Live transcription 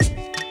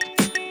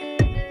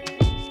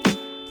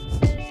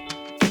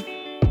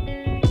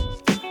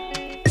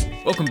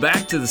Welcome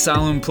back to the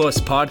Siloam Plus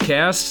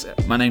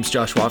podcast. My name's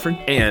Josh Wofford.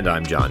 And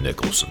I'm John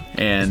Nicholson.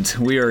 And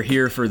we are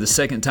here for the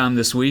second time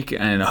this week,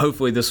 and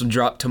hopefully this will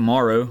drop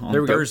tomorrow on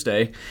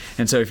Thursday. Go.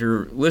 And so if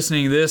you're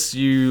listening to this,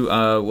 you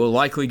will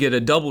likely get a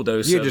double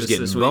dose You're of just this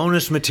getting this week.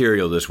 Bonus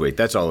material this week.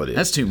 That's all it is.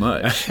 That's too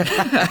much.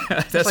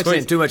 That's like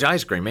saying too much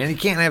ice cream, man. You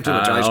can't have too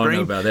much ice cream. I don't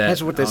know about that.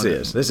 That's what this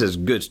is. This is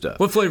good stuff.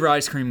 What flavor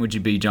ice cream would you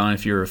be, John,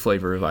 if you were a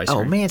flavor of ice cream?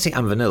 Oh, man, see,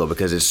 I'm vanilla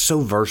because it's so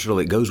versatile.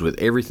 It goes with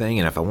everything.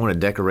 And if I want to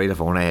decorate, if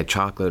I want to add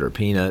chocolate or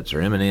peanuts or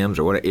M&M's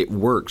or whatever, it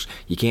works.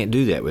 You can't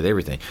do that with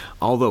everything.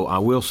 Although I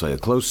will say a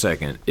close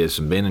second is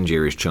some Ben &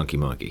 Jerry's Chunky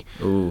Monkey.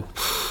 Ooh.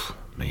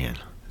 Man,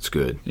 it's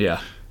good.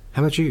 Yeah.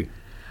 How about you?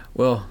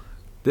 Well,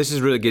 this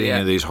is really getting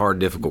into these hard,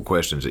 difficult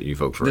questions that you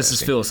folks were asking. This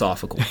is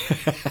philosophical.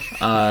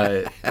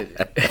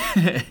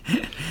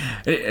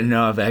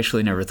 No, I've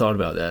actually never thought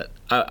about that.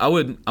 I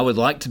would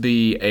like to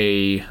be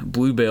a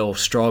Bluebell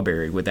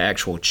strawberry with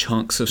actual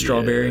chunks of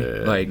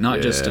strawberry,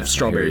 not just of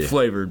strawberry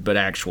flavored, but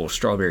actual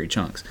strawberry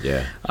chunks.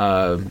 Yeah.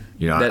 I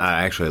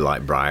actually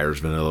like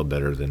Breyers vanilla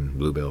better than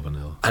Bluebell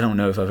vanilla. I don't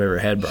know if I've ever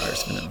had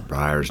Breyers vanilla.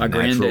 Breyers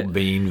natural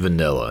bean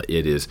vanilla.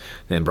 It is.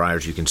 And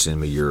Breyers, you can send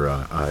me your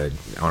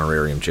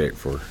honorarium check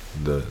for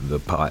the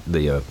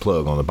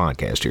plug on the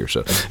podcast here.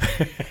 So,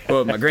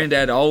 well, my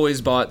granddad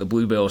always bought the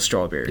Bluebell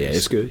strawberries. Yeah,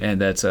 it's good. And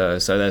that's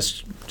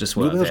just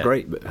what Bluebell's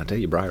great, but I tell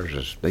you, Breyers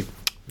is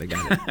they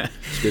got it.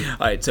 It's good. All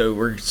right, so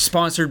we're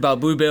sponsored by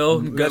Bluebell.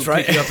 That's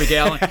right. Pick you up a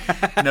gallon.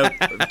 No,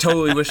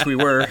 totally wish we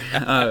were.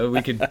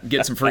 We could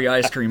get some free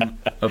ice cream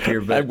up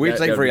here. But we'd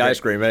take free ice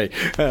cream, hey.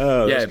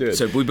 Oh, yeah, that's good.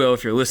 So Bluebell,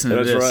 if you're listening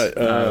to this, right.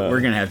 We're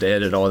going to have to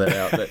edit all that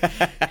out.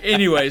 But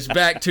anyways,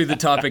 back to the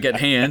topic at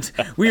hand.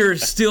 We are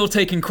still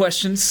taking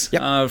questions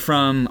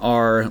from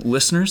our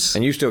listeners.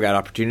 And you still got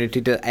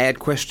opportunity to add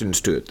questions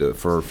to it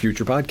for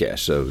future podcasts,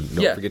 so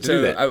don't forget to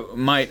do that. I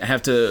might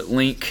have to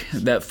link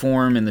that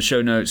form in the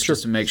show notes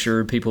just to make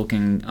sure people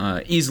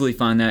can easily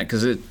find that,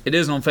 because it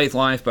is on Faith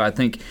Life, but I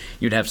think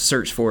you'd have to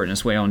search for it and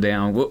it's way on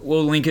down.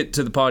 We'll link it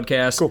to the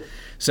podcast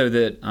so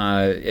that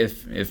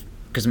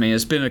because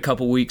it's been a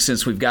couple weeks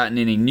since we've gotten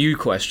any new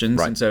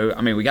questions, and so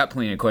we got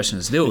plenty of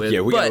questions to deal with.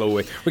 Yeah, we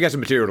got some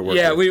material to work with.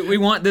 Yeah, we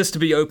want this to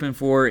be open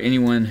for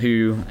anyone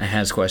who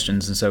has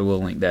questions, and so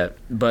we'll link that.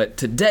 But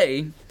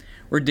today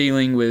we're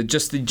dealing with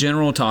just the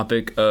general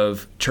topic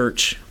of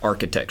church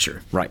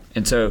architecture. Right.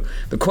 And so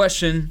the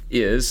question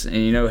is, and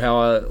you know how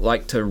I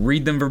like to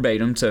read them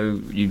verbatim so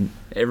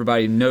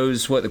everybody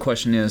knows what the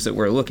question is that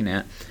we're looking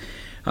at.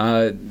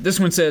 This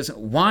one says,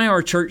 why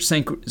are church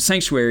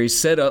sanctuaries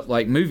set up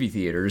like movie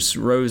theaters,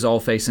 rows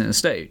all facing a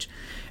stage?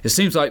 It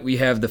seems like we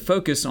have the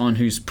focus on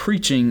who's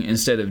preaching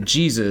instead of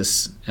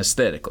Jesus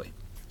aesthetically.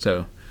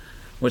 So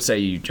what say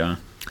you, John?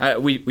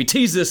 We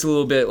teased this a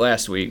little bit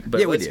last week,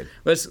 but we did.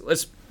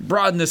 Let's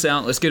broaden this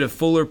out. Let's get a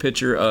fuller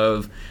picture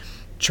of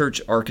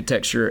church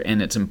architecture and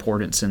its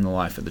importance in the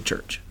life of the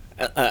church.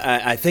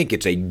 I think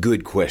it's a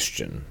good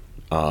question,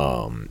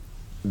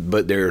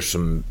 but there are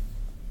some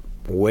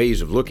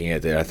ways of looking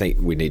at that I think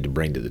we need to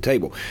bring to the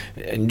table.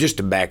 And just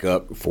to back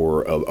up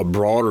for a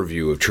broader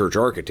view of church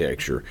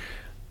architecture,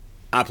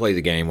 I play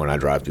the game when I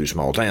drive through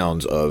small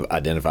towns of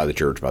identify the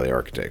church by the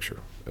architecture.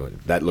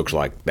 That looks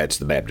like that's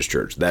the Baptist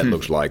church. That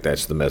looks like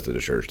that's the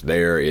Methodist church.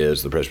 There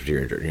is the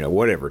Presbyterian church,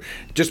 whatever.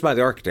 Just by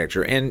the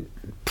architecture. And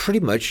pretty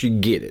much you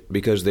get it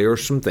because there are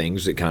some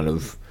things that kind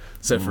of...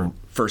 Except for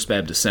First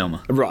Baptist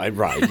Selma. Right.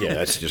 Yeah,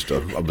 that's just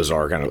a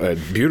bizarre kind of a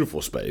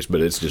beautiful space, but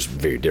it's just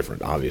very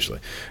different, obviously.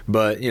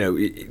 But,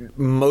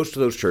 most of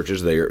those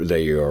churches,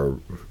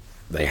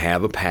 they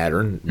have a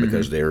pattern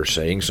because they're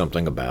saying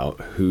something about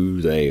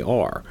who they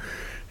are.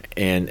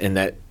 And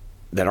that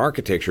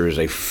architecture is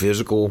a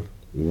physical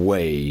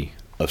way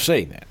of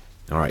saying that.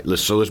 All right,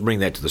 let's bring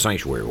that to the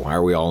sanctuary. Why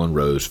are we all in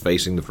rows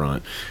facing the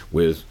front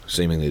with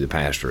seemingly the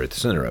pastor at the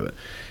center of it?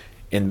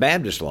 In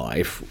Baptist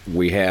life,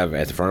 we have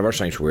at the front of our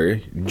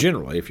sanctuary,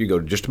 generally, if you go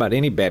to just about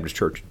any Baptist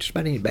church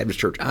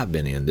I've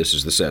been in, this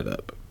is the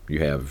setup. You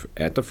have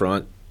at the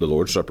front the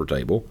Lord's Supper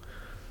table.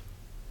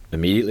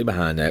 Immediately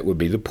behind that would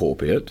be the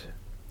pulpit.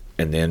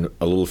 And then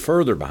a little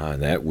further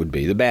behind that would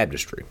be the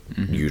baptistry.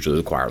 Usually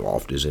the choir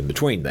loft is in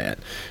between that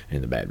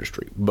and the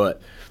baptistry.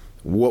 But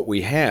what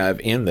we have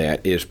in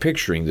that is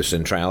picturing the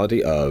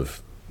centrality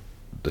of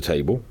the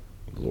table,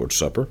 the Lord's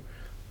Supper,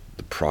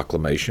 the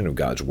proclamation of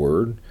God's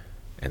Word,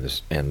 and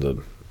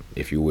the,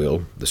 if you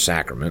will, the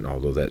sacrament,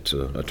 although that's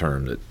a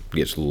term that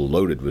gets a little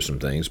loaded with some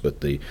things, but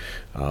the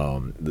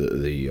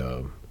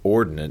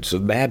ordinance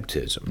of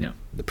baptism,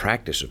 the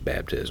practice of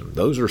baptism.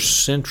 Those are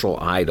central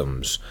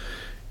items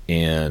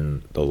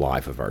in the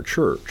life of our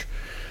church.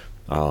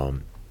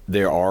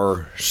 There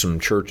are some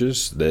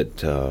churches that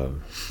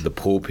the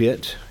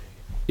pulpit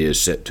is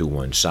set to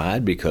one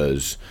side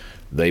because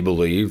they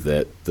believe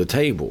that the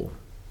table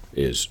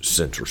is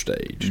center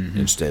stage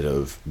instead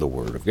of the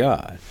Word of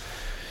God.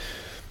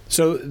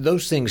 So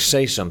those things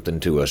say something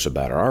to us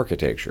about our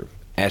architecture.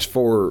 As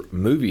for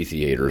movie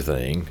theater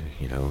thing,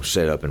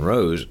 set up in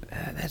rows,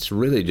 that's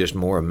really just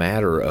more a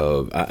matter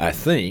of, I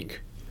think,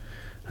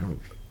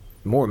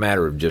 more a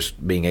matter of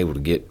just being able to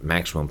get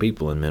maximum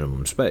people in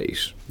minimum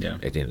space. Yeah.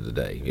 At the end of the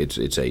day,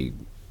 it's a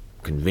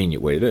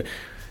convenient way to do it.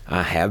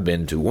 I have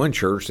been to one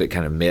church that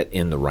kind of met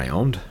in the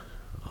round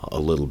a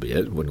little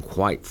bit, wasn't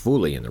quite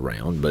fully in the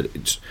round, but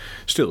it's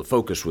still the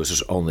focus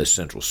was on this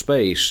central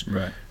space.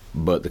 Right.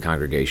 But the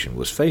congregation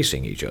was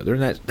facing each other,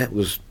 and that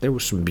was there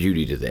was some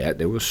beauty to that.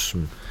 There was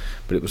some,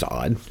 but it was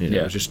odd.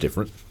 It was just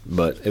different,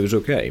 but it was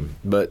okay.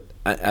 But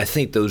I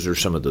think those are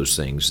some of those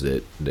things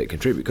that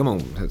contribute. Come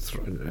on, let's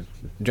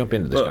jump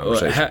into this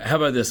conversation. How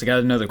about this? I got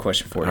another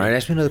question for you. All right,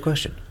 ask me another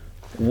question.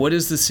 What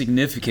is the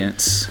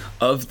significance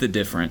of the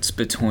difference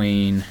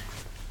between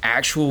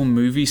actual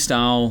movie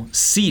style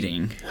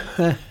seating,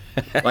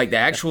 like the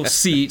actual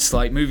seats,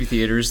 like movie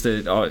theaters,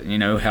 that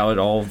how it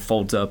all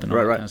folds up and all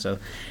that kind of stuff,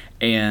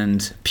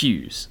 and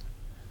pews?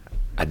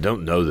 I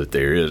don't know that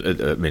there is.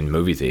 I mean,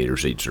 movie theater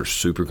seats are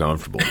super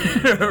comfortable.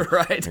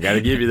 Right. I got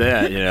to give you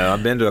that.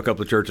 I've been to a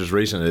couple of churches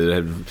recently that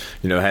have,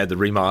 had the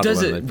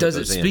remodel. Does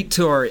it speak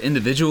to our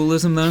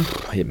individualism though?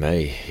 It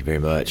may very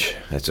much.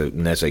 That's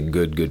a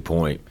good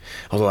point.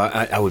 Although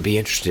I would be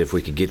interested if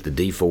we could get the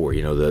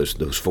D4.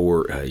 Those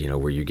four.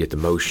 Where you get the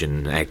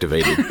motion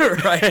activated.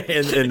 Right.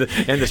 and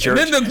the church.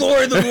 And then the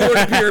glory of the Lord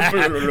appeared.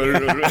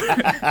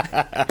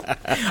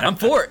 I'm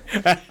for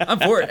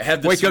it.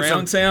 Have the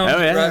surround sound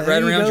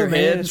right around your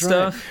head and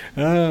stuff.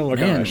 Right. Oh my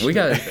gosh! We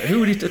got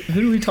who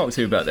do we talk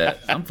to about that?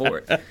 I'm for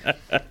it.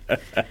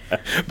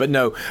 But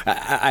no,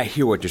 I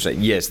hear what you're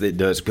saying. Yes, it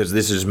does, because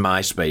this is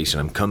my space,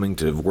 and I'm coming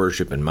to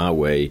worship in my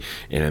way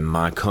and in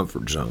my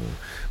comfort zone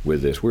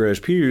with this. Whereas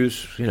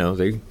pews,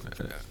 they,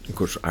 of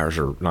course, ours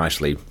are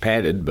nicely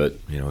padded, but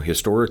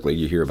historically,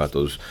 you hear about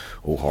those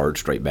old hard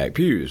straight back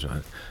pews.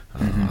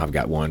 I've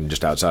got one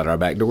just outside our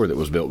back door that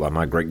was built by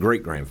my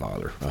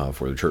great-great-grandfather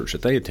for the church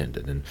that they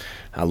attended. And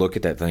I look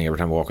at that thing every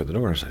time I walk in the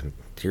door and I say,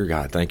 dear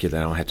God, thank you that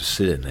I don't have to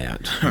sit in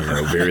that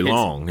very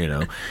long,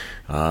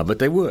 But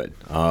they would.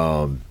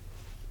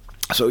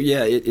 So,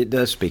 yeah, it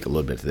does speak a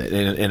little bit to that.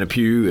 And a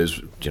pew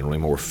is generally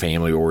more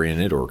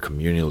family-oriented or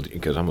communal,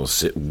 because I'm going to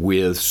sit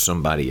with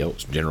somebody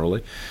else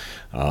generally.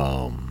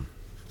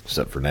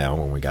 Except for now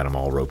when we got them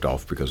all roped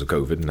off because of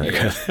COVID and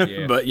that.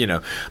 Yeah.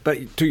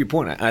 But to your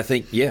point, I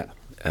think, it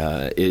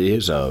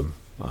is I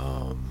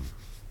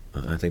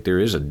think there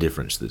is a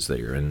difference that's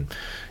there, and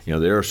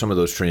there are some of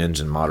those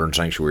trends in modern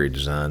sanctuary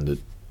design that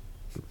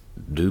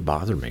do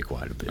bother me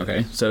quite a bit.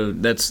 Okay, so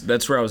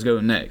that's where I was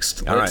going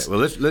next. All right, well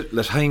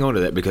let's hang on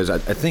to that, because I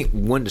think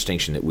one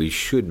distinction that we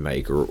should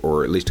make,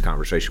 or at least a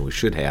conversation we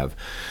should have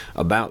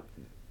about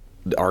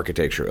the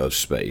architecture of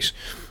space.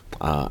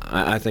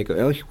 I think,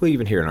 well,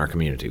 even here in our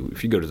community,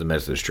 if you go to the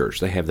Methodist Church,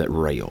 they have that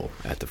rail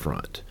at the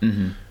front.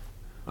 Mm-hmm.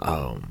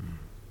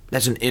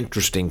 That's an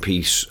interesting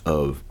piece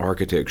of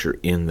architecture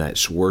in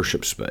that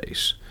worship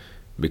space,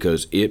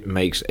 because it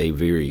makes a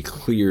very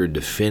clear,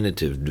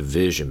 definitive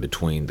division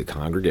between the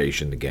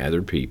congregation, the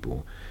gathered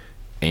people,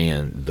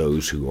 and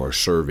those who are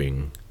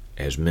serving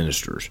as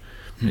ministers.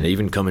 And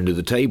even coming to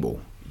the table,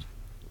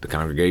 the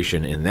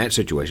congregation in that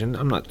situation,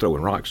 I'm not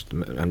throwing rocks,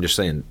 I'm just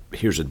saying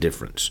here's a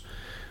difference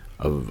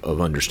of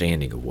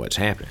understanding of what's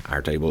happening.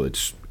 Our table,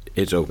 it's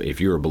open.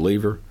 If you're a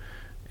believer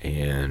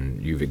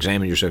and you've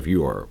examined yourself,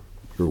 you're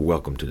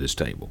welcome to this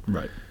table.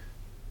 Right.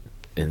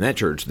 In that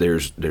church,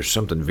 there's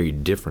something very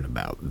different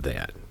about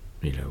that.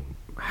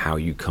 How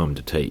you come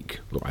to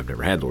take. I've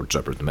never had Lord's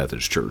Supper at the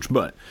Methodist Church,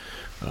 but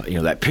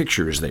that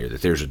picture is there.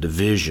 That there's a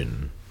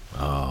division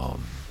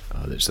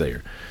that's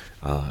there.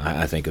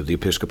 I think of the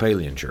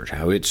Episcopalian Church,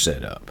 how it's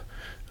set up.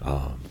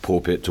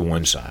 Pulpit to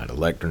one side, a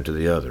lectern to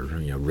the other.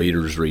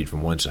 Readers read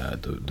from one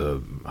side.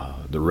 The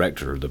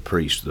rector, the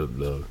priest,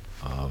 the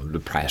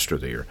pastor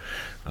there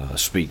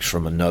speaks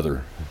from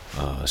another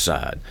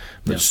side.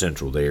 But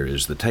central there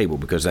is the table,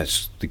 because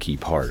that's the key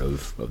part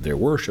of their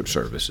worship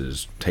service,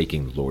 is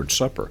taking the Lord's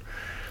Supper.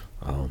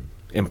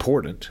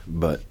 Important,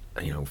 but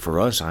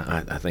for us,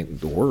 I think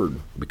the Word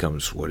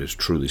becomes what is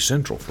truly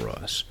central for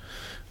us.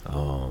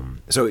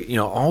 So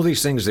all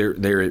these things,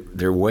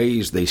 they're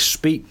ways they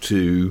speak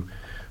to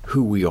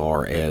who we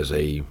are as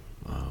a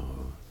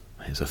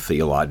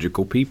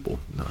theological people.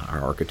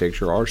 Our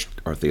architecture are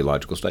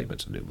theological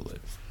statements, I do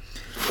believe.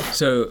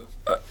 So,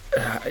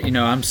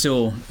 I'm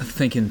still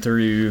thinking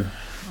through.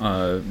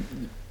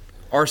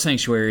 Our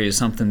sanctuary is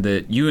something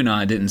that you and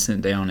I didn't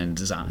sit down and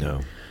design.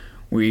 No.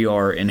 We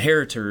are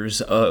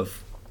inheritors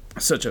of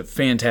such a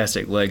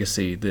fantastic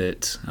legacy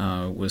that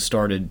was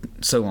started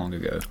so long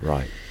ago.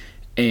 Right.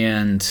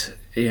 And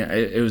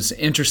it was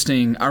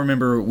interesting. I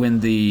remember when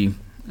the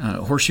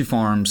Horseshoe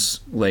Farms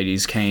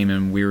ladies came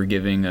and we were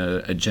giving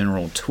a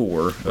general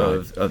tour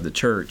of the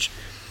church,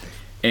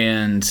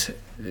 and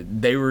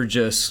they were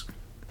just,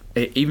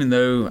 even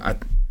though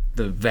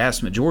the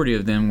vast majority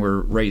of them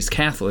were raised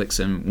Catholics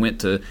and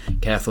went to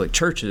Catholic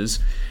churches,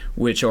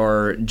 which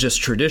are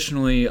just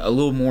traditionally a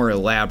little more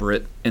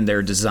elaborate in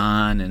their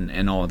design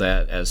and all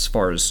that as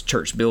far as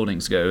church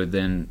buildings go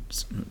than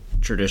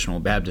traditional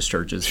Baptist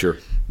churches. Sure.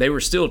 They were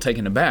still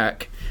taken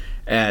aback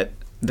at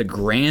the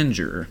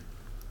grandeur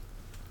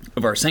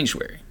of our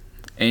sanctuary.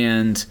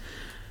 And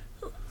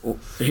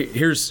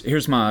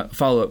here's my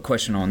follow-up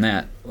question on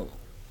that.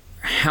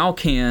 How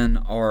can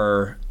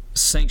our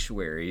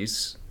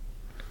sanctuaries,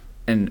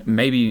 and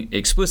maybe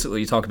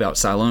explicitly talk about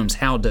Siloam's,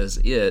 how does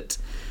it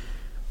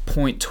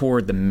point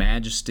toward the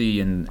majesty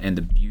and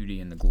the beauty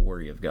and the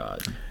glory of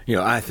God?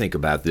 I think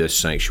about this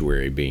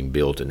sanctuary being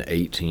built in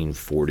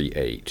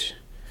 1848.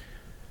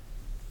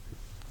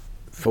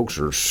 Folks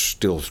are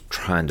still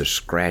trying to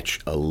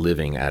scratch a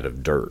living out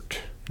of dirt.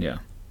 Yeah.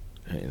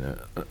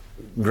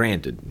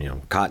 Granted,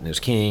 cotton is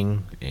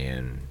king,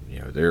 and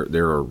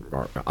there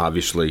are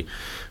obviously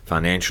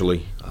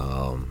financially,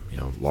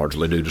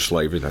 largely due to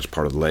slavery. That's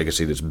part of the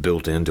legacy that's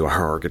built into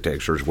our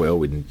architecture as well.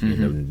 We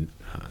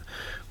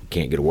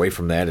can't get away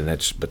from that,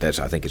 but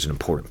I think it's an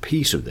important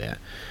piece of that.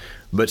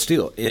 But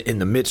still, in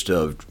the midst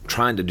of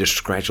trying to just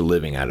scratch a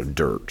living out of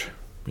dirt,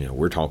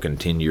 we're talking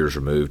 10 years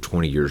removed,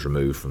 20 years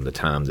removed from the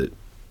time that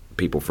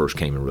people first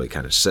came and really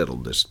kind of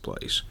settled this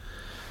place,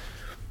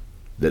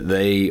 that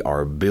they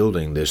are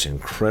building this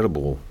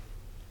incredible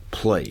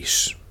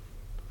place,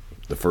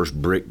 the first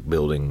brick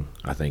building,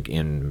 I think,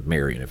 in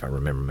Marion, if I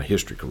remember my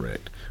history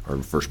correct, or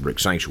the first brick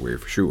sanctuary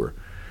for sure.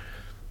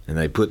 And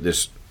they put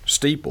this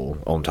steeple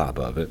on top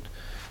of it,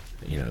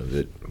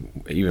 that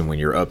even when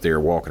you're up there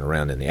walking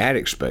around in the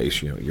attic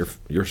space, you're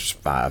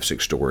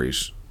 5-6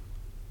 stories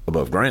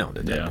above ground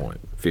at that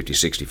point, 50,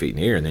 60 feet in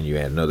the air, and then you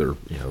add another,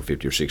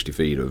 50 or 60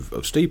 feet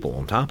of steeple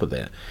on top of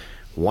that.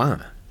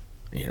 Why?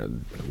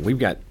 We've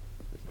got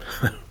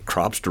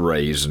crops to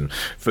raise and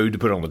food to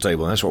put on the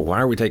table. And why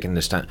are we taking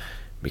this time?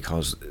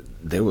 Because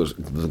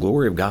the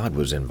glory of God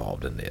was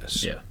involved in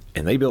this. Yeah.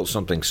 And they built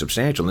something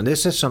substantial. And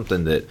this is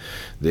something that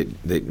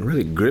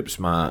really grips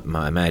my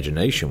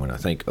imagination when I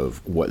think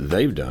of what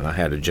they've done. I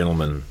had a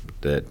gentleman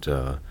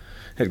that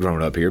had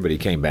grown up here, but he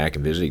came back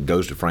and visited. He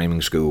goes to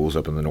framing schools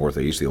up in the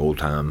Northeast, the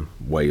old-time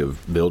way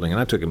of building. And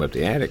I took him up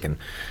the attic, and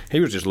he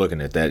was just looking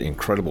at that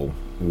incredible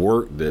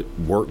work that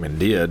workmen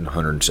did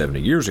 170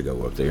 years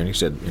ago up there. And he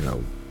said,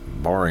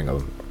 barring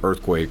an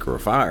earthquake or a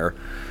fire,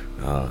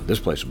 this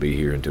place will be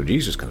here until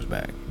Jesus comes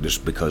back,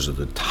 just because of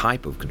the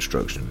type of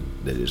construction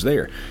that is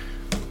there.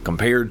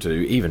 Compared to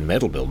even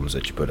metal buildings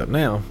that you put up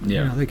now,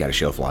 they got a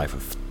shelf life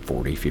of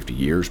 40, 50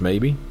 years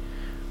maybe.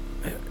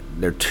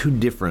 There are two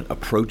different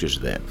approaches to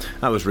that.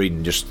 I was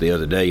reading just the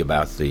other day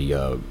about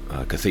the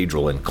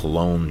cathedral in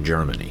Cologne,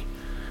 Germany.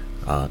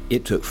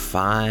 It took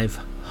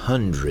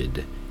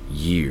 500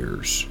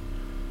 years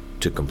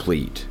to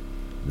complete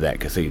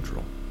that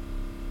cathedral.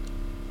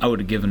 I would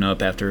have given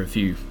up after a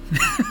few.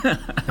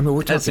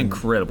 That's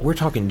incredible. We're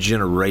talking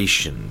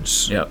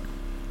generations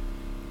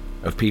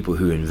of people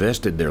who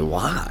invested their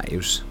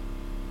lives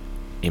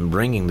in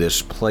bringing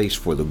this place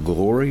for the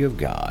glory of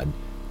God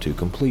to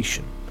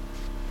completion.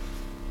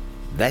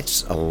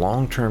 That's a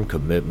long-term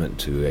commitment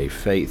to a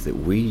faith that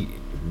we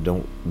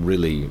don't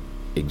really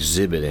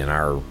exhibit in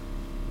our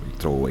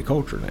throwaway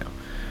culture now.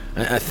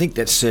 I think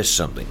that says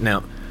something.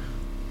 Now,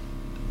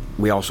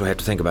 we also have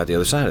to think about the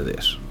other side of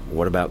this.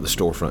 What about the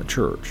storefront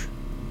church?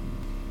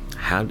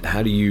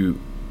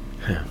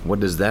 What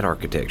does that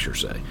architecture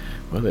say?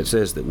 Well, it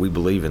says that we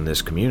believe in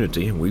this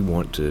community and we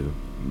want to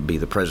be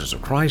the presence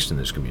of Christ in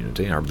this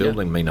community. Our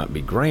building may not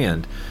be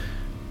grand,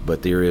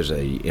 but there is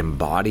a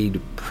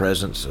embodied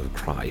presence of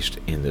Christ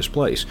in this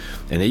place.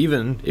 And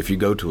even if you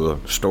go to a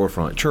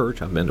storefront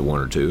church, I've been to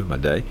one or two in my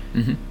day,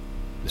 the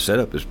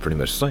setup is pretty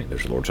much the same.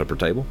 There's a Lord's Supper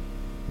table.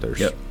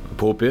 There's a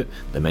pulpit.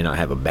 They may not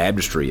have a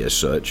baptistry as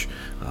such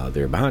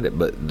there behind it,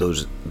 but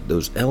those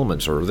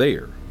elements are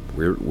there.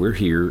 We're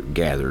here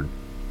gathered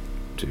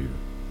to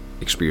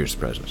experience the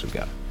presence of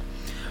God.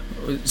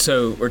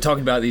 So we're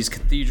talking about these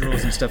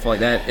cathedrals and stuff like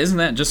that. Isn't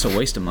that just a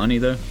waste of money,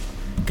 though?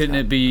 Couldn't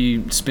it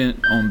be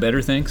spent on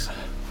better things?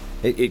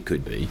 It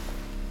could be,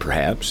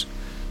 perhaps.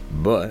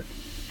 But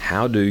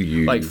how do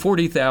you... Like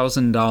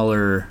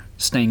 $40,000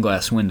 stained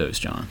glass windows,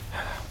 John.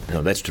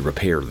 No, that's to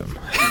repair them.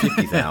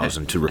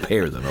 $50,000 to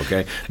repair them,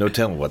 okay? No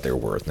telling what they're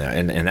worth now.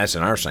 And that's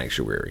in our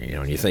sanctuary.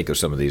 And you think of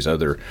some of these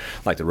other,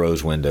 like the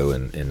rose window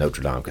in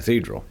Notre Dame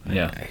Cathedral.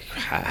 Yeah.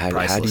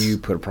 How do you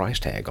put a price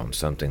tag on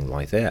something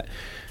like that?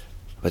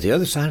 But the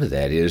other side of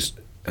that is,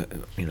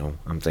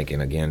 I'm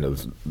thinking again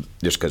of,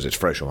 just because it's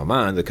fresh on my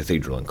mind, the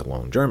cathedral in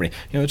Cologne, Germany.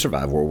 It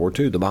survived World War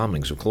II, the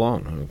bombings of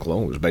Cologne.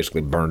 Cologne was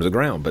basically burned to the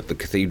ground, but the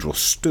cathedral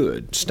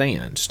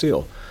stands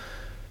still.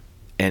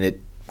 And it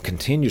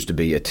continues to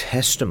be a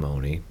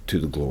testimony to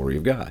the glory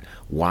of God.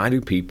 Why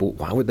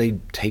would they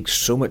take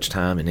so much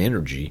time and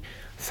energy,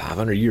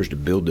 500 years, to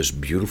build this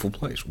beautiful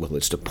place? Well,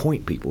 it's to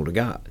point people to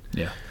God.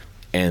 Yeah.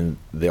 And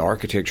the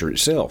architecture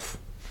itself,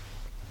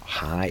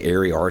 high,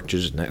 airy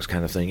arches and that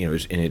kind of thing, and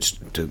it's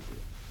to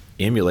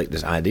emulate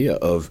this idea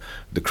of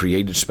the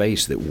created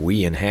space that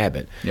we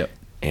inhabit. Yep.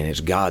 And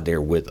it's God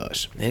there with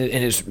us. And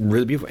it's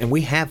really beautiful. And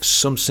we have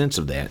some sense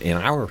of that in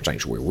our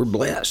sanctuary. We're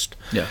blessed.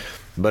 Yeah.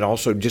 But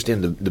also just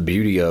in the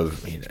beauty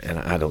of, and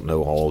I don't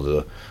know all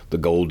the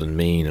golden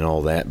mean and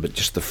all that, but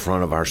just the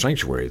front of our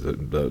sanctuary,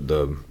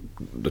 the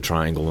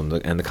triangle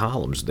and the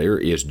columns, there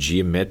is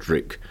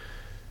geometric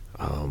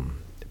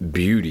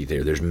beauty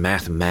there. There's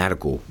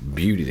mathematical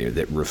beauty there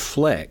that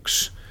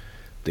reflects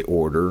the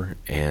order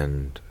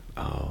and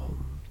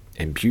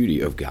beauty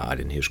of God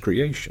in His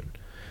creation.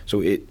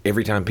 So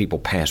every time people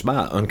pass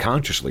by,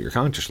 unconsciously or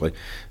consciously,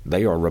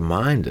 they are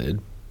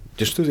reminded,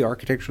 just through the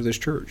architecture of this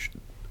church,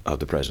 of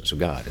the presence of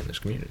God in this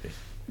community.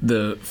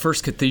 The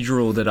first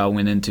cathedral that I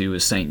went into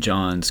was St.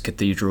 John's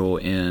Cathedral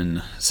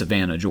in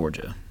Savannah,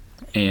 Georgia.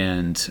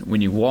 And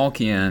when you walk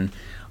in,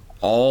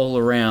 all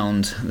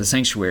around the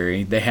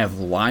sanctuary, they have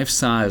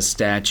life-size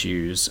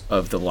statues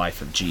of the life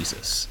of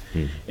Jesus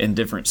in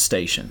different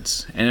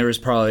stations. And there was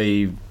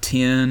probably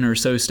 10 or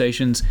so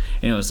stations,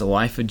 and it was the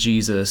life of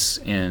Jesus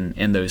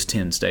in those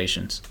 10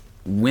 stations.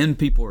 When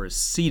people are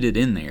seated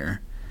in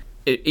there,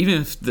 even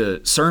if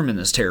the sermon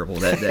is terrible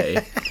that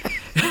day,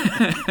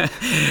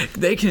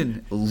 they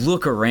can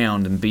look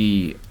around and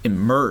be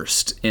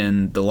immersed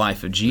in the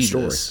life of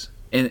Jesus,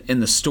 in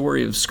the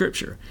story of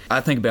Scripture.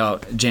 I think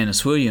about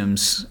Janice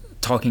Williams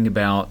talking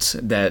about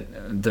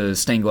the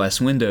stained glass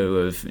window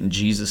of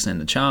Jesus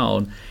and the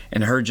child,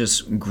 and her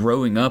just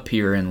growing up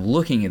here and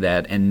looking at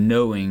that and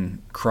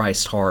knowing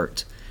Christ's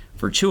heart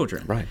for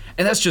children. Right.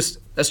 And that's just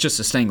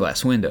a stained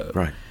glass window.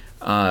 Right.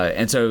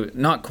 And so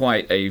not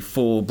quite a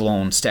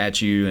full-blown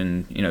statue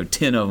and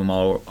 10 of them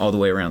all the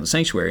way around the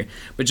sanctuary,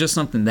 but just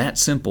something that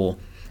simple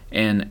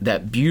and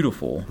that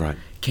beautiful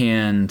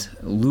can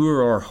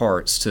lure our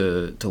hearts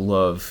to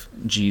love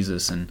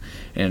Jesus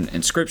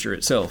and Scripture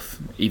itself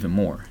even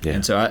more. Yeah.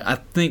 And so I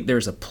think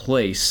there's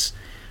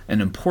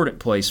an important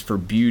place for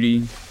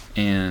beauty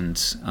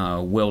and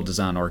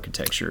well-designed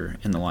architecture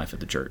in the life of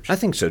the church. I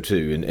think so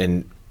too,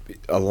 and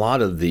a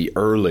lot of the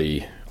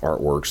early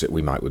artworks that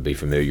we would be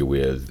familiar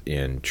with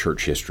in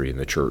church history in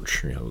the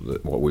church,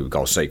 what we would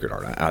call sacred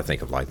art. I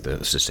think of like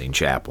the Sistine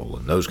Chapel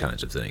and those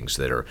kinds of things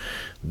that are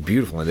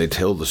beautiful, and they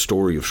tell the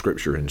story of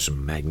Scripture in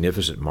some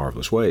magnificent,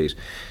 marvelous ways.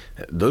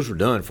 Those were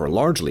done for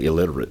largely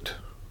illiterate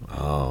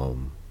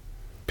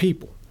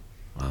people,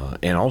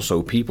 and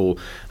also people.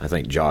 I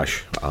think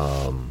Josh,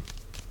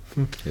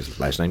 his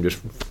last name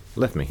just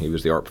left me. He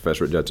was the art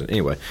professor at Judson.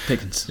 Anyway,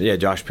 Pickens. Yeah,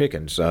 Josh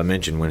Pickens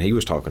mentioned when he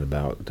was talking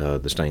about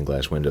the stained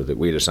glass window that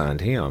we had assigned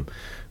him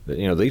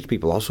that these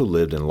people also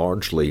lived in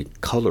largely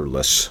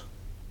colorless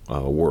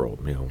world.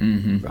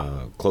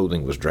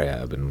 Clothing was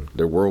drab and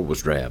their world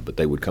was drab, but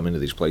they would come into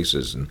these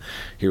places and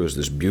here was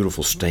this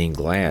beautiful stained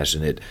glass,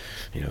 and it,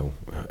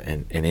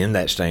 and in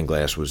that stained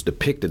glass was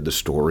depicted the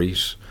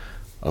stories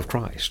of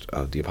Christ,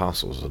 of the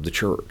apostles, of the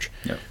church.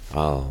 Yep.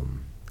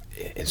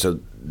 And so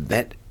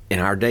that. In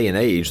our day and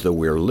age, though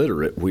we're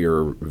literate, we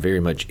are very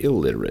much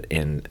illiterate,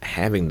 and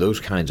having those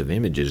kinds of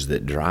images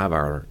that drive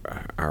our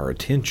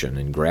attention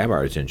and grab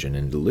our attention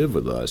and live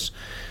with us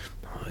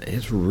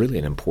is really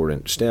an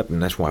important step,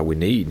 and that's why we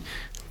need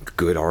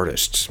good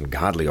artists,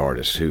 godly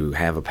artists who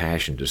have a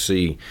passion to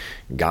see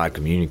God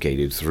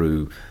communicated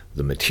through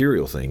the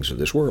material things of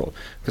this world,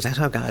 because that's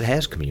how God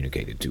has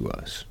communicated to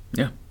us.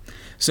 Yeah.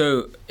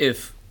 So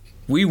if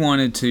we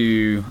wanted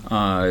to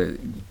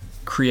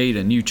create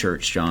a new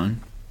church,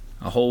 John,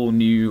 a whole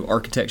new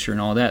architecture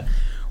and all that,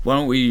 why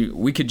don't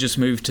we could just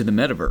move to the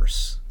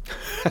metaverse,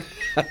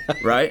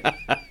 right?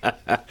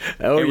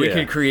 And we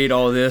could create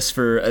all this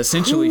for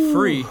essentially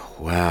free.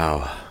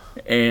 Wow.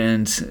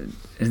 And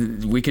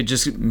we could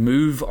just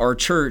move our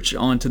church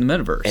onto the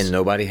metaverse. And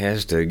nobody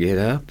has to get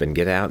up and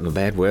get out in the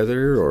bad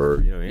weather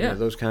or any of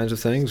those kinds of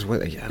things.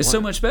 It's so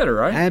much better,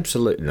 right?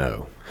 Absolutely.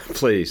 No.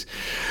 Please.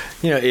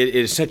 It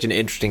is such an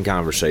interesting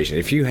conversation.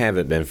 If you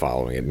haven't been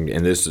following it,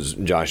 and this is,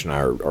 Josh and I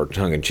are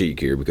tongue-in-cheek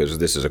here because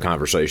this is a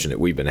conversation that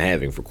we've been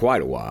having for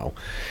quite a while.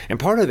 And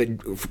part of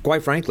it,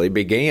 quite frankly,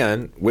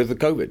 began with the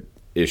COVID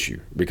issue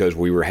because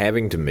we were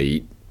having to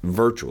meet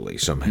virtually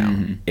somehow.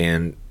 Mm-hmm.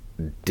 And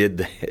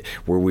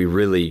were we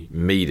really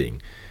meeting?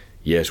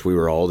 Yes, we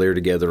were all there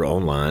together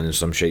online in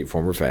some shape,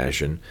 form, or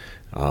fashion,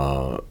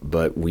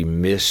 but we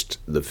missed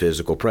the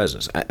physical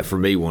presence. For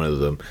me, one of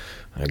the,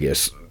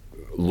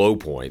 low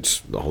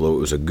points, although it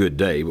was a good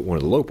day, but one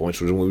of the low points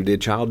was when we did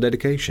child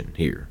dedication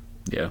here.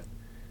 Yeah.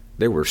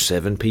 There were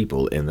 7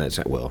 people in that,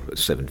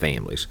 7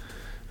 families,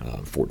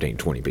 14,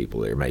 20 people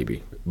there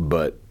maybe.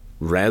 But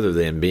rather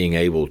than being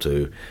able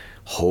to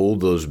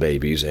hold those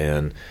babies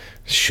and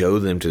show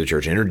them to the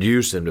church,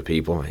 introduce them to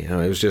people, it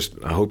was just,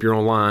 I hope you're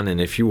online,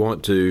 and if you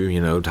want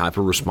to, type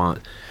a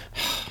response.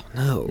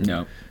 No.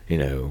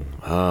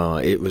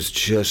 It was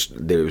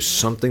just, there was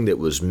something that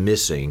was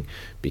missing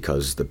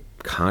because the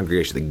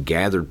congregation, the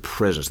gathered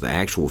presence, the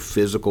actual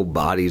physical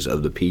bodies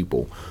of the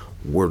people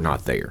were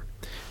not there.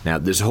 Now,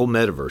 this whole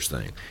metaverse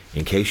thing,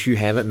 in case you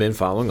haven't been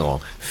following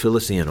along, fill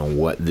us in on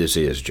what this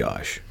is,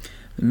 Josh.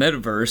 The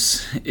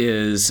metaverse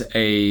is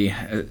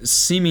a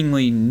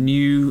seemingly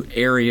new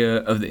area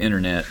of the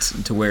internet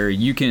to where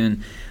you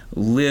can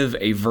live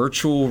a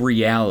virtual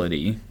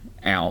reality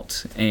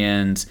out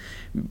and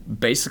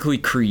basically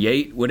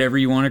create whatever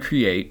you want to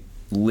create,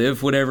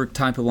 live whatever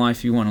type of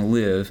life you want to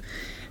live,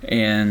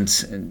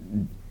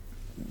 and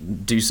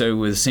do so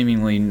with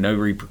seemingly no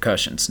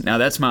repercussions. Now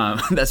that's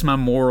my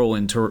moral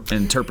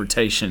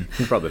interpretation.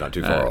 Probably not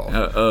too far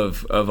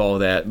off of all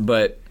that,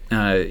 but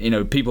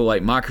people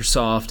like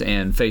Microsoft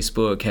and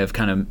Facebook have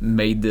kind of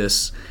made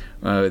this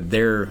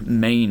their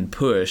main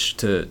push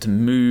to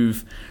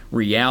move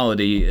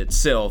reality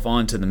itself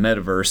onto the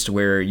metaverse, to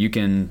where you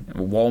can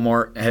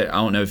Walmart. I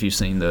don't know if you've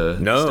seen the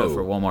stuff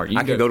for Walmart.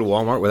 I can go to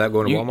Walmart without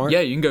going to Walmart. Yeah,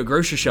 you can go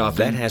grocery shopping.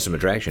 That has some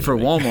attraction for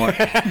to me. Walmart.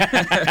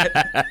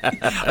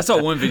 I saw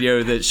one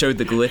video that showed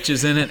the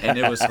glitches in it, and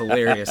it was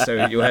hilarious.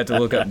 So you'll have to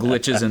look up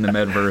glitches in the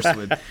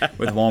metaverse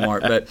with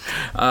Walmart. But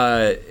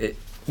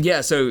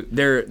yeah, so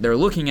they're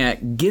looking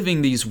at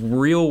giving these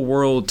real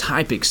world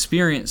type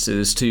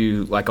experiences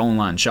to like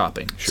online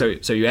shopping.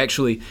 Sure. So you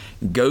actually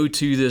go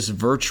to this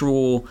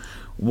virtual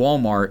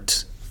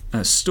Walmart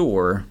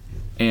store,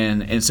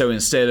 and so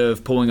instead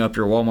of pulling up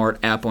your Walmart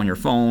app on your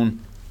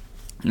phone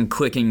and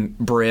clicking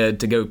bread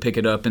to go pick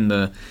it up in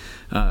the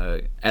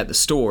at the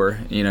store,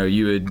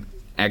 you would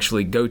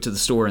actually go to the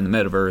store in the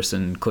metaverse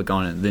and click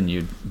on it, and then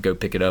you'd go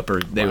pick it up, or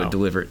they would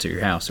deliver it to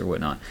your house or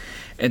whatnot.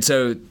 And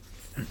so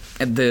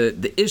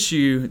the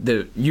issue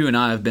that you and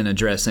I have been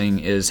addressing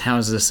is, how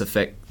does this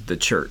affect the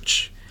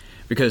church?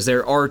 Because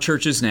there are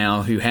churches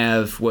now who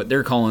have what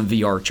they're calling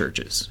VR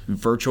churches,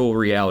 virtual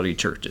reality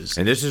churches.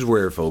 And this is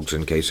where, folks,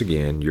 in case,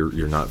 again,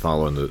 you're not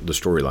following the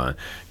storyline,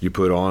 you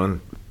put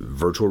on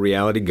virtual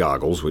reality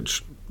goggles,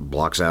 which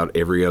blocks out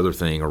every other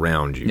thing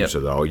around you, so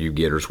that all you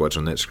get is what's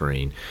on that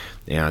screen.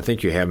 And I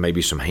think you have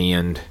maybe some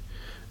hand...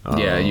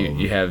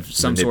 you have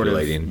some sort of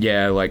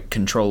like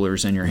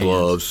controllers in your hands,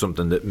 gloves,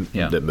 something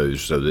that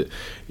moves, so that,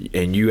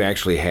 and you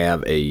actually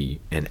have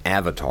an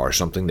avatar,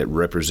 something that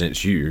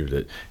represents you,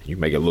 that you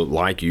make it look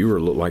like you or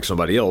look like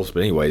somebody else.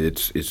 But anyway,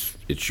 it's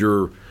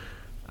your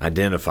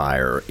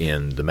identifier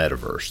in the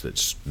metaverse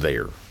that's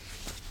there.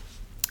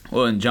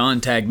 Well, and John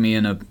tagged me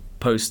in a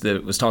post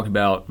that was talking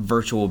about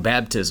virtual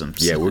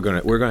baptisms. Yeah, we're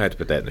gonna have to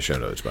put that in the show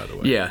notes, by the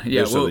way. Yeah,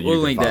 we'll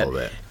link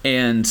that.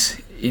 And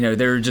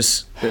there are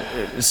just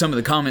some of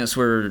the comments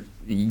were,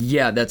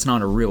 that's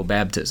not a real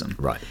baptism.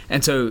 Right.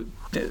 And so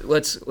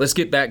let's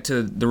get back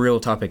to the real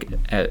topic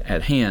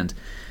at hand.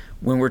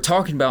 When we're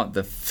talking about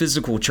the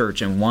physical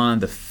church and why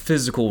the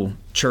physical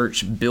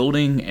church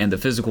building and the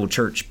physical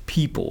church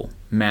people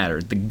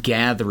matter, the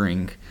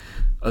gathering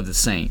of the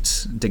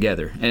saints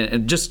together.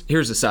 And just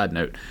here's a side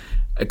note.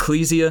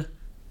 Ecclesia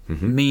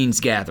means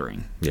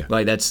gathering. Yeah.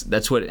 Like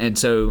that's what, and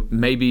so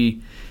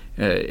maybe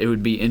it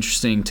would be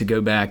interesting to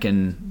go back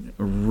and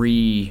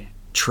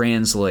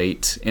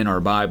retranslate in our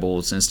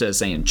Bibles. Instead of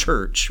saying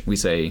church, we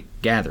say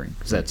gathering,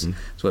 because that's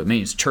what it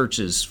means. Church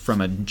is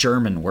from a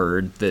German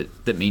word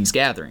that means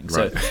gathering.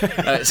 Right.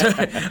 So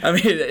I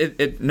mean,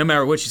 it no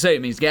matter what you say,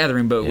 it means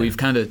gathering. But we've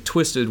kind of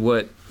twisted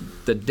what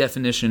the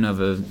definition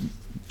of a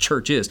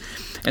church is.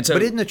 And so,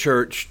 but isn't the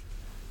church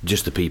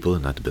just the people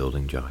and not the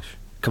building, Josh?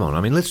 Come on,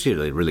 I mean, let's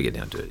really get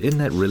down to it. Isn't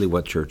that really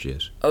what church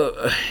is?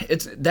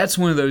 That's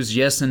one of those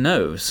yes and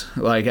no's.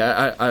 Like,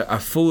 I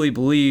fully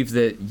believe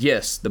that,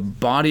 yes, the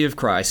body of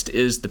Christ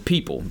is the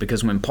people,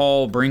 because when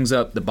Paul brings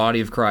up the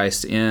body of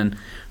Christ in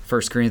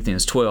 1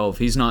 Corinthians 12,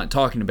 he's not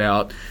talking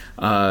about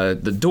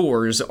the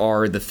doors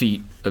are the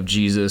feet of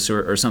Jesus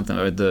or something,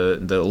 or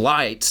the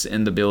lights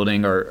in the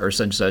building or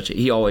such and such.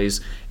 He always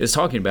is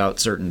talking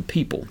about certain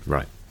people.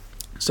 Right.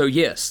 So,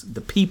 yes,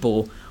 the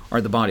people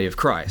are the body of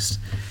Christ.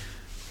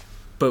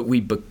 But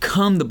we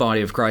become the body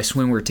of Christ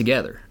when we're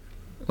together.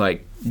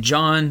 Like,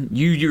 John,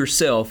 you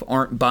yourself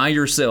aren't by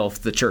yourself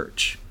the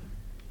church.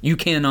 You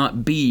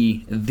cannot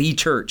be the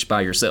church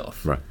by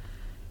yourself. Right.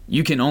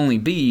 You can only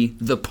be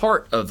the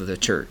part of the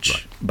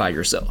church by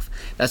yourself.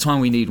 That's why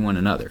we need one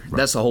another. Right.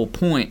 That's the whole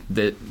point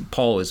that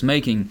Paul is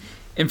making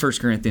in 1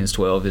 Corinthians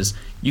 12 is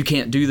you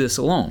can't do this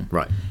alone.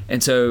 Right.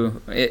 And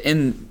so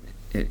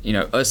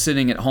us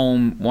sitting at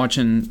home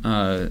watching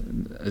a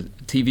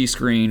TV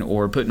screen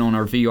or putting on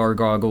our VR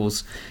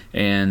goggles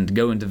and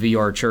going to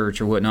VR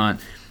church or whatnot,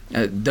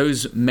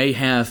 those may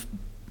have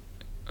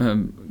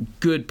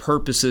good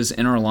purposes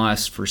in our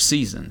lives for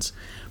seasons.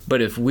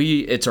 But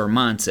it's our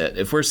mindset.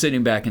 If we're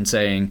sitting back and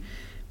saying,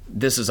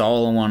 this is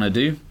all I want to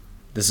do,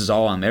 this is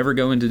all I'm ever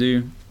going to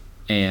do,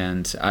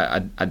 and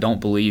I don't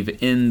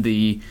believe in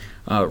the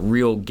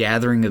real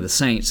gathering of the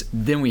saints,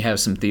 then we have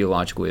some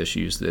theological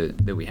issues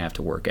that we have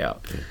to work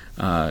out.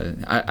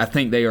 I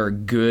think they are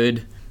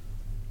good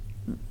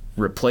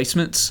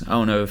replacements. I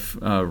don't know if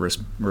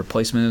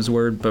replacement is a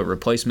word, but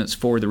replacements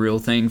for the real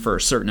thing for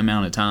a certain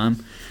amount of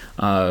time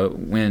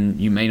when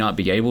you may not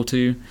be able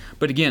to.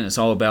 But again, it's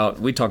all about,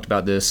 we talked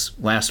about this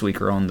last week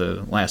or on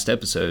the last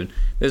episode,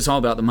 it's all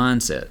about the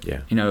mindset.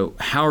 Yeah.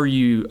 How are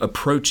you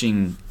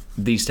approaching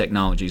these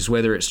technologies,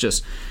 whether it's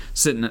just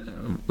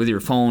sitting with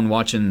your phone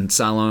watching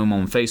Siloam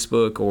on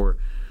Facebook or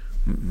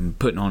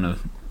putting on a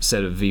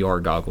set of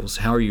VR goggles.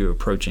 How are you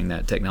approaching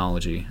that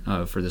technology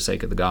for the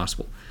sake of the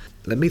gospel?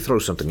 Let me throw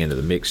something into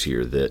the mix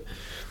here that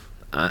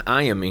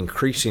I am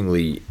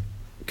increasingly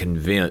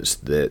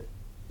convinced that,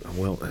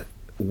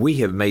 we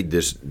have made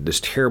this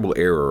terrible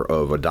error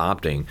of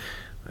adopting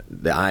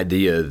the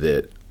idea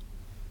that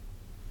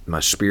my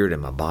spirit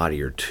and my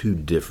body are two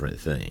different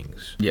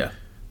things. Yeah.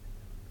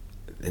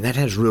 And that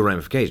has real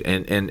ramifications.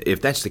 And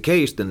if that's the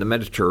case, then the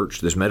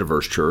this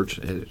metaverse church,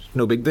 it's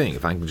no big thing.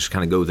 If I can just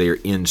kind of go there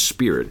in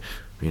spirit,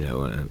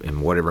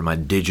 and whatever my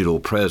digital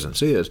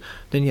presence is,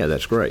 then yeah,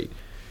 that's great.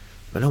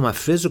 But no, my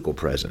physical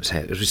presence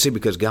you see,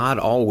 because God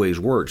always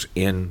works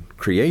in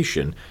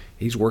creation.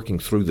 He's working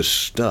through the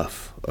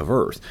stuff of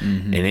earth.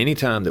 Mm-hmm. And any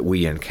time that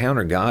we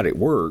encounter God at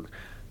work,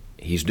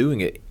 He's doing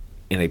it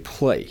in a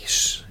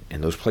place.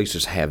 And those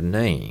places have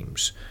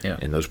names. Yeah.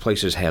 And those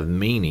places have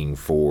meaning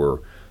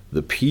for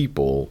the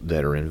people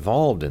that are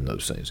involved in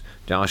those things.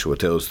 Joshua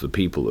tells the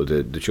people,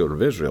 the children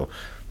of Israel,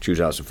 choose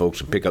out some folks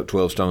and pick up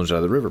 12 stones out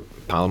of the river,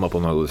 pile them up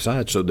on the other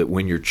side, so that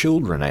when your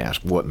children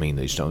ask what mean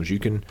these stones, you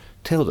can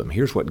tell them,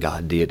 here's what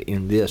God did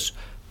in this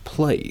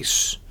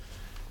place.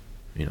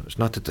 It's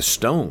not that the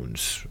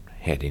stones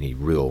had any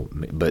real,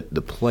 but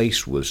the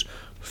place was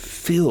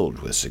filled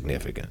with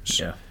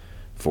significance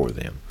for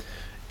them.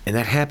 And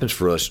that happens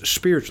for us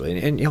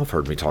spiritually. And y'all have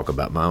heard me talk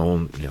about my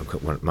own,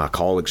 my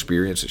call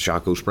experience at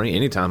Shockoe Springs.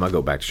 Anytime I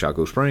go back to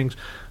Shockoe Springs,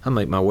 I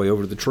make my way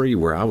over to the tree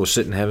where I was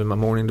sitting having my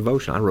morning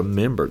devotion. I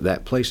remember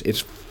that place. It's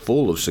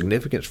full of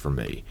significance for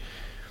me.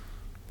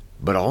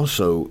 But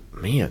also,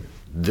 man,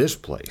 this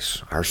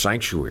place, our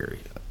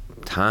sanctuary,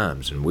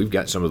 times, and we've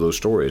got some of those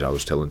stories. I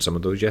was telling some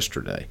of those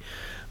yesterday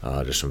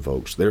to some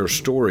folks. There are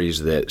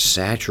stories that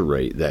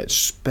saturate that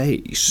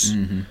space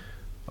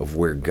of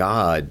where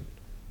God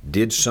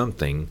did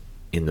something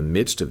in the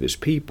midst of His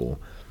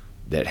people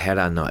that had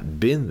I not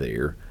been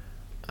there,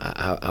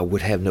 I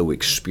would have no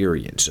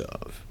experience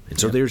of. And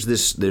so there's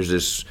this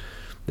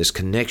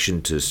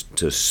connection to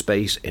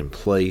space and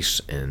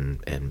place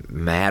and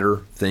matter,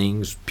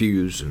 things,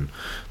 pews, and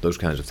those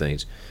kinds of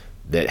things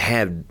that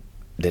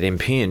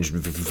impinge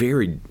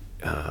very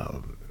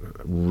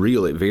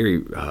really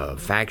very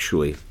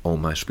factually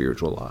on my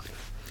spiritual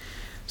life.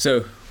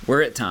 So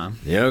we're at time.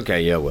 Yeah.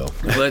 Okay. Yeah. Well,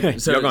 y'all gonna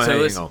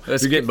hang on. You're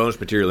getting bonus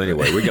material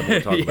anyway. We got more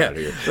to talk about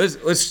here.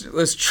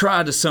 Let's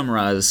try to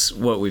summarize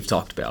what we've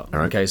talked about. All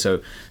right. Okay.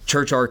 So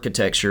church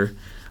architecture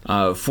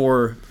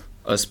for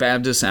us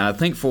Baptists, and I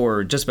think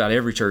for just about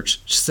every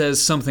church,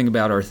 says something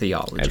about our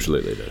theology.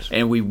 Absolutely, it does.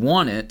 And we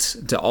want it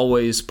to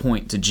always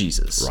point to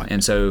Jesus. Right.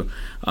 And so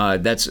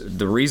that's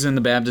the reason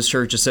the Baptist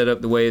church is set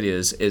up the way it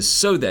is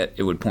so that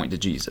it would point to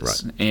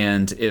Jesus. Right.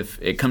 And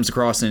if it comes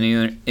across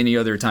in any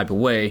other type of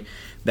way,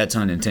 that's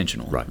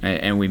unintentional. Right.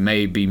 And we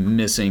may be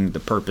missing the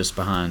purpose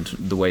behind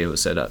the way it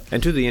was set up.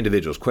 And to the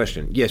individual's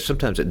question, yes,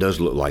 sometimes it does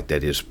look like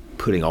that is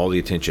putting all the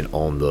attention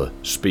on the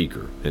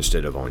speaker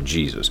instead of on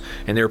Jesus.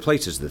 And there are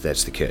places that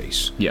that's the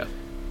case. Yeah.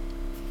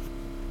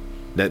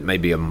 That may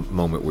be a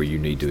moment where you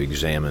need to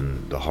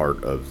examine the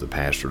heart of the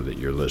pastor that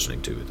you're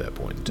listening to at that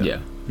point in time.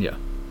 Yeah, yeah.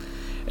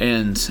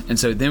 And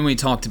so then we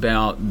talked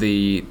about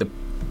the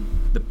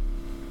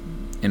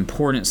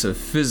importance of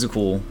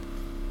physical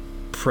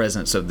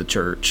presence of the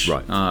church,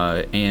 right.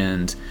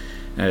 And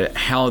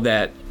how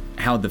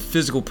the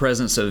physical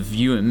presence of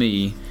you and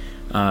me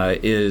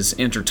is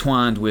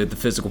intertwined with the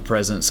physical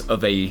presence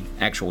of a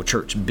actual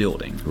church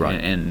building, right.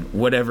 and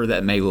whatever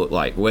that may look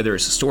like, whether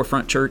it's a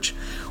storefront church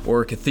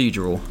or a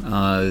cathedral,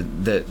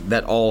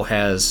 that all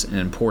has an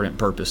important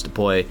purpose to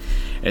play.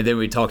 And then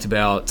we talked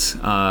about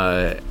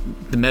the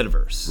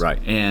metaverse, right.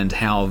 and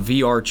how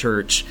VR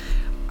church.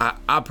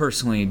 I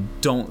personally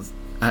don't.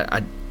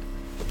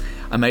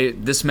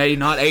 This may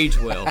not age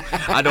well.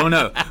 I don't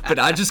know, but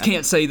I just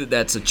can't say that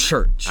that's a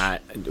church.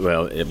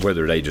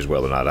 Whether it ages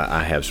well or not,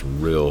 I have some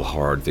real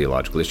hard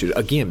theological issues.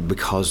 Again,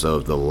 because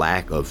of the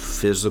lack of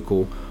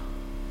physical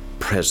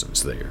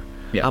presence there.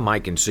 Yeah. I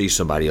might can see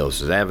somebody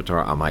else's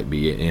avatar. I might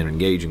be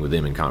engaging with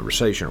them in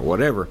conversation or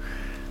whatever,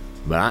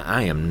 but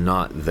I am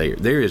not there.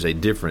 There is a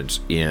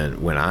difference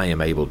in when I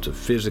am able to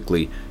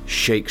physically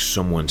shake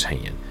someone's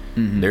hand.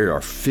 Mm-hmm. There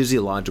are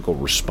physiological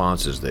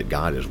responses that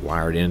God has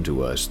wired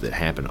into us that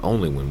happen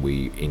only when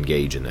we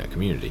engage in that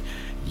community.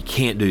 You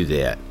can't do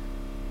that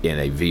in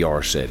a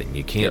VR setting.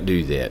 You can't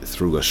do that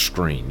through a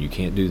screen. You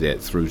can't do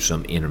that through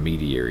some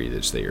intermediary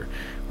that's there.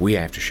 We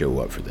have to show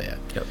up for that.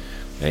 Yep.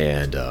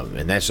 And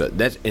that's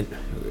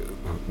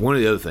one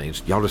of the other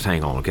things. Y'all just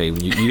hang on, okay?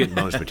 You get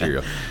bonus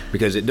material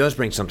because it does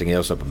bring something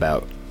else up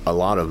about a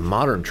lot of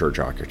modern church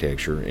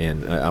architecture,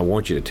 and I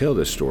want you to tell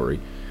this story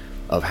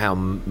of how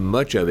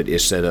much of it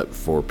is set up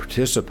for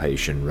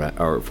participation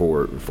or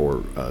for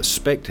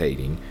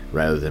spectating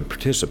rather than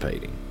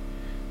participating.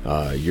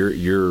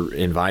 You're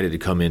invited to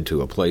come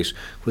into a place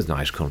with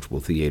nice, comfortable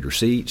theater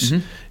seats,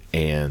 mm-hmm.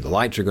 and the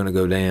lights are going to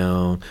go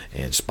down,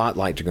 and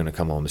spotlights are going to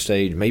come on the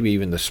stage. Maybe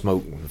even the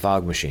smoke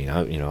fog machine.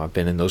 I've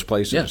been in those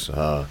places.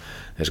 Yeah.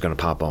 It's going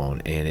to pop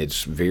on, and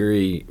it's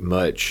very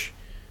much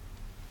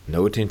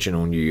no attention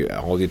on you,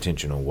 all the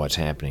attention on what's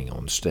happening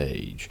on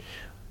stage.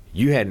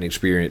 You had an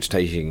experience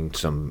taking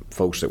some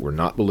folks that were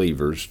not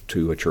believers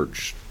to a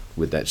church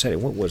with that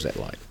setting. What was that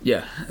like?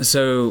 Yeah,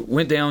 so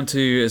went down to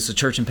it's a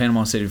church in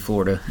Panama City,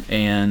 Florida,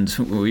 and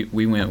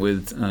we went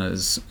with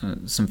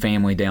some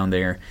family down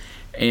there,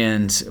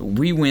 and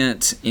we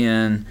went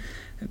in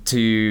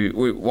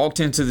we walked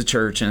into the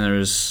church, and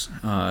there's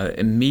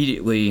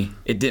immediately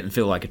it didn't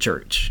feel like a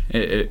church.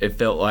 It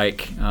felt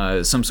like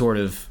some sort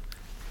of,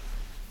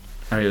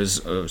 it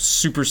was a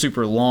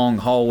super long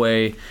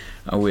hallway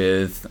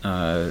with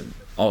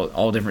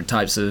all different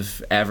types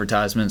of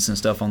advertisements and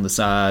stuff on the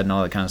side and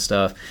all that kind of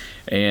stuff.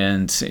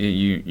 And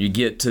you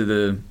get to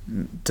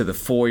the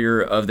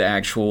foyer of the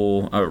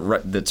actual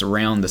that's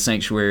around the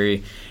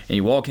sanctuary, and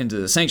you walk into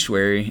the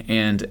sanctuary,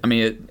 and I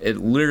mean it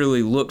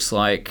literally looks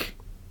like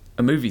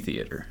a movie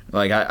theater.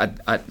 Like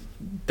I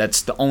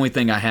that's the only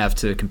thing I have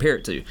to compare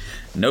it to.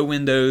 No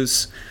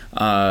windows,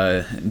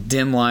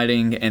 dim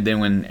lighting, and then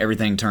when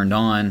everything turned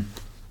on,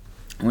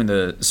 when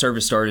the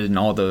service started and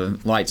all the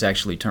lights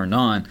actually turned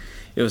on,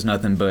 it was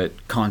nothing but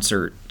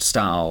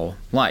concert-style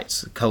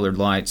lights, colored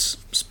lights,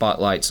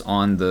 spotlights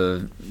on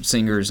the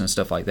singers and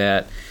stuff like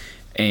that.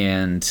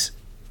 And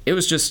it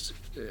was just,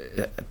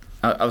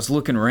 I was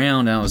looking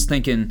around and I was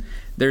thinking,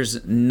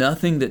 there's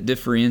nothing that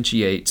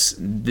differentiates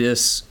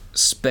this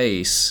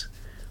space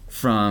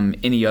from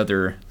any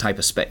other type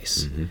of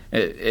space. Mm-hmm.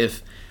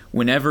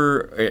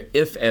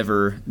 If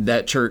ever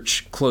that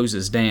church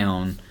closes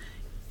down,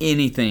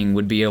 anything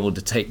would be able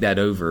to take that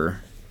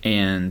over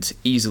and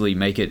easily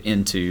make it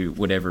into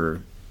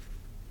whatever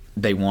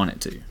they want it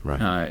to.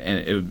 Right. And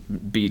it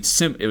would be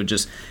simple. It would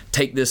just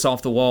take this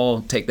off the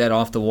wall, take that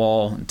off the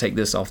wall, and take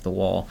this off the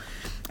wall.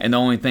 And the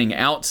only thing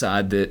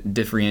outside that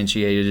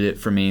differentiated it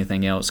from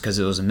anything else, because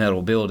it was a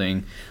metal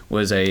building,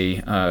 was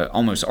a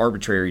almost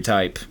arbitrary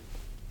type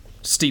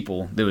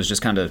steeple that was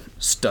just kind of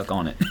stuck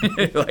on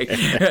it. Like,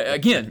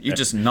 again, you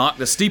just knock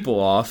the steeple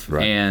off,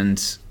 right,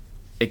 and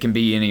it can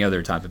be any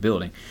other type of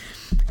building.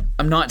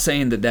 I'm not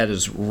saying that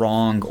is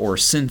wrong or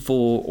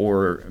sinful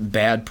or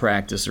bad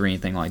practice or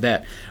anything like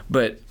that,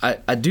 but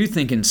I do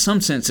think in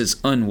some sense it's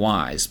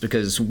unwise,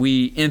 because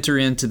we enter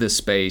into this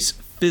space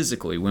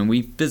physically. When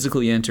we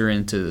physically enter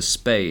into the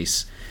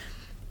space,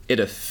 it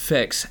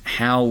affects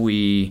how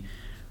we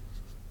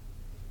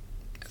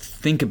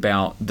think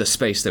about the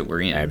space that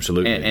we're in.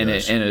 Absolutely. And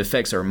it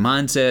affects our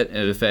mindset.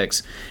 It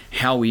affects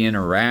how we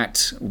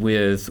interact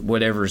with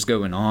whatever's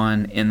going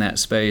on in that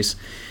space.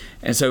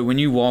 And so when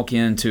you walk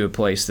into a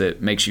place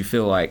that makes you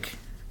feel like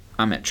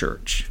I'm at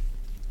church,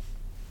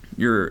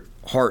 your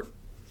heart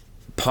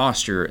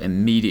posture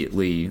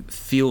immediately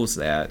feels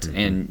that, mm-hmm,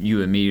 and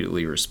you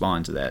immediately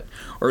respond to that,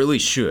 or at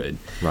least should.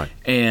 Right.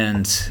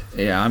 And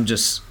yeah, I'm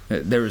just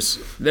there's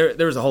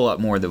a whole lot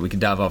more that we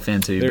could dive off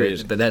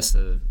into, but that's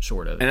the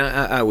short of it. And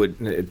I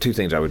would, two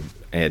things I would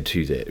add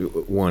to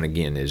that. One,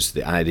 again, is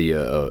the idea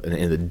of,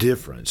 and the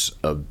difference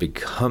of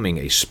becoming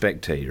a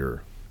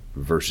spectator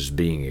versus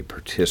being a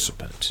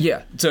participant.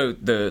 Yeah. So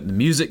the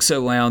music's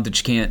so loud that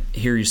you can't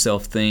hear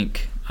yourself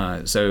think.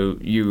 So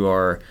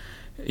you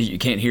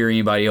can't hear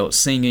anybody else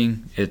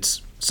singing.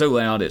 It's so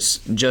loud, it's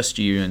just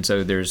you, and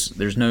so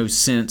there's no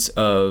sense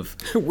of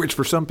which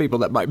for some people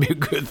that might be a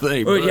good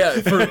thing. Well,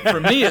 yeah, for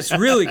me it's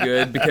really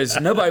good because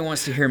nobody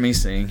wants to hear me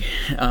sing.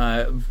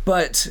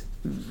 But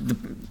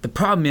the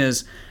problem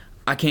is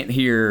I can't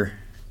hear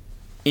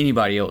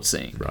anybody else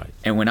sing. Right.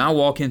 And when I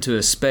walk into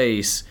a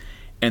space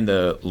and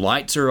the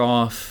lights are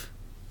off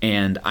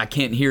and I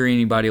can't hear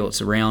anybody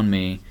else around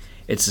me,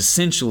 it's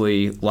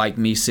essentially like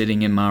me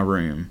sitting in my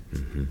room,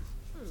 mm-hmm,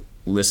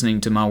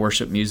 listening to my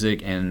worship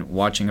music and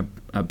watching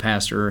a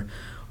pastor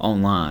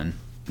online.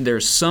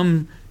 There's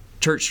some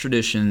church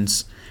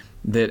traditions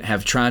that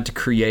have tried to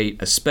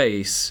create a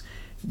space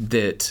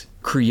that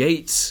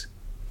creates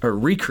or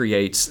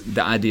recreates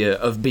the idea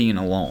of being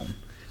alone.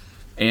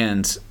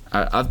 And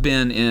I've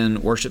been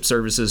in worship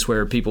services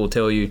where people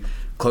tell you,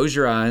 close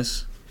your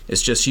eyes,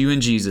 it's just you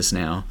and Jesus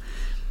now.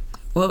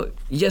 Well,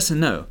 yes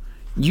and no.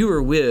 You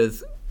are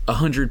with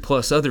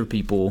 100+ other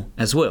people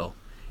as well.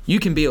 You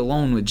can be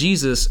alone with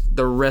Jesus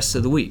the rest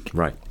of the week.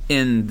 Right.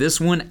 In this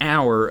 1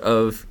 hour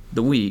of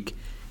the week,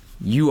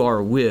 you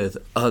are with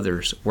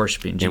others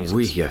worshiping Jesus. And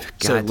we have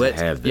got to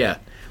have that. Yeah.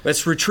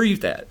 Let's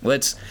retrieve that.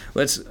 Let's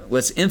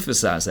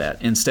emphasize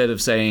that instead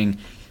of saying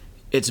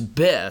it's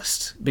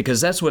best, because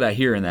that's what I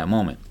hear in that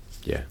moment.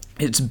 Yeah.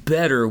 It's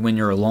better when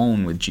you're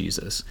alone with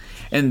Jesus.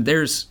 And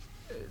there's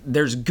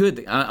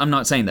good. I'm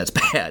not saying that's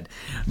bad,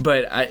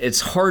 but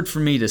it's hard for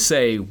me to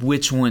say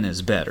which one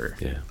is better.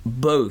 Yeah.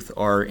 Both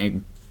are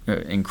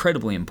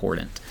incredibly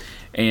important.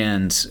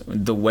 And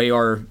the way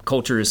our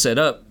culture is set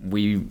up,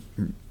 we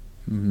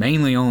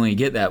mainly only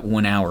get that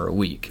 1 hour a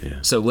week. Yeah.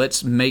 So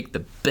let's make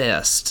the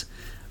best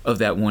of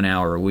that 1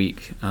 hour a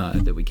week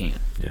that we can.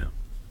 Yeah.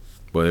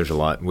 Well, there's a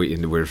lot.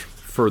 We're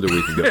further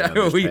we can go down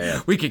this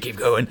path. We could keep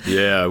going.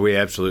 Yeah, we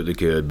absolutely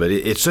could. But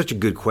it's such a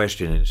good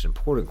question, and it's an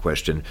important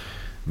question.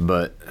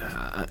 But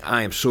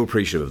I am so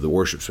appreciative of the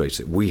worship space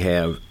that we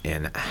have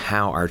and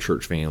how our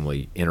church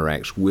family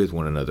interacts with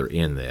one another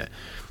in that.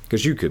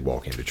 Because you could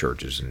walk into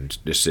churches and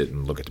just sit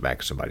and look at the back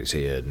of somebody's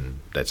head, and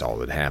that's all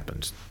that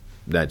happens.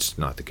 That's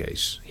not the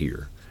case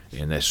here.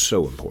 And that's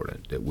so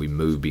important that we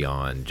move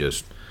beyond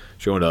just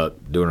showing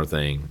up, doing our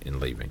thing, and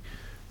leaving.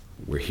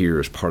 We're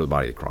here as part of the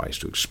body of Christ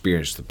to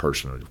experience the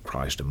person of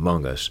Christ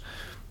among us.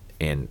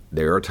 And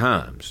there are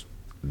times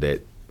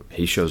that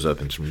He shows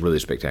up in some really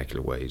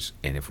spectacular ways,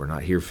 and if we're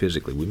not here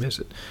physically, we miss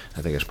it.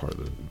 I think that's part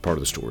of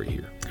the story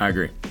here. I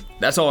agree.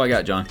 That's all I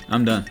got, John.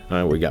 I'm done.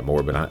 We got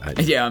more, but I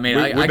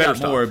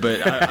got more,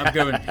 but I'm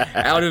going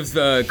out of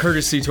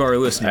courtesy to our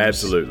listeners.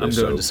 Absolutely. I'm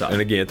going to stop.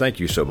 And again, thank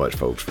you so much,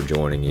 folks, for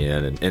joining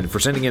in and for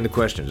sending in the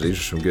questions. These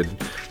are some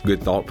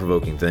good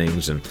thought-provoking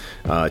things. And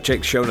check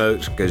the show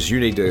notes, because you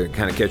need to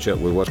kind of catch up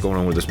with what's going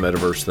on with this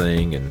metaverse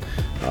thing, and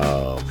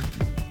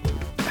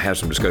have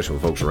some discussion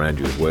with folks around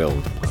you as well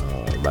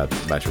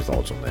about your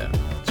thoughts on that.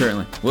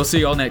 Certainly. We'll see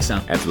you all next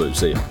time. Absolutely.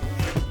 See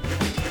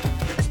you.